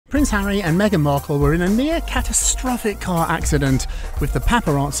Prince Harry and Meghan Markle were in a near catastrophic car accident with the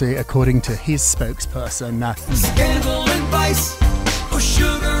paparazzi, according to his spokesperson. Scandal and vice, or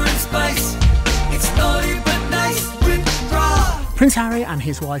sugar and spice. It's naughty but nice with raw. Prince Harry and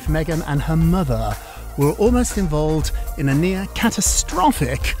his wife Meghan and her mother were almost involved in a near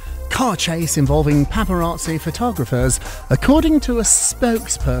catastrophic car chase involving paparazzi photographers, according to a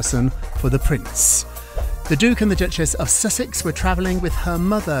spokesperson for the Prince. The Duke and the Duchess of Sussex were travelling with her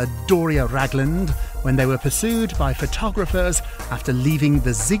mother, Doria Ragland, when they were pursued by photographers after leaving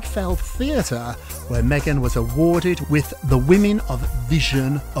the Ziegfeld Theatre, where Meghan was awarded with the Women of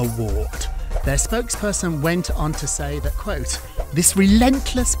Vision Award. Their spokesperson went on to say that, quote, "This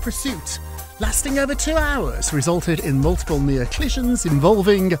relentless pursuit, lasting over 2 hours, resulted in multiple near collisions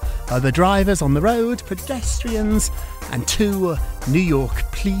involving other drivers on the road, pedestrians, and 2 New York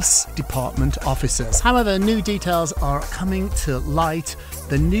Police Department officers." However, new details are coming to light.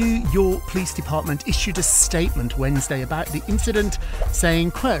 The New York Police Department issued a statement Wednesday about the incident,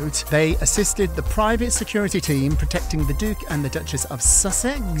 saying, quote, "They assisted the private security team protecting the Duke and the Duchess of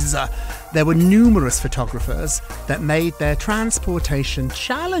Sussex. There were numerous photographers that made their transportation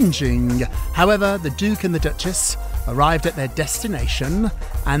challenging. However, the Duke and the Duchess arrived at their destination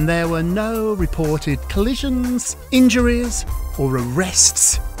and there were no reported collisions, injuries, or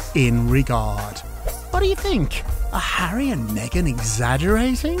arrests in regard." What do you think? Are Harry and Meghan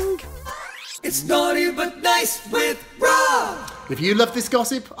exaggerating? It's naughty but nice with Rob. If you love this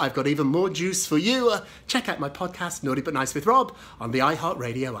gossip, I've got even more juice for you. Check out my podcast, Naughty But Nice with Rob, on the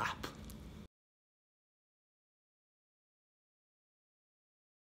iHeartRadio app.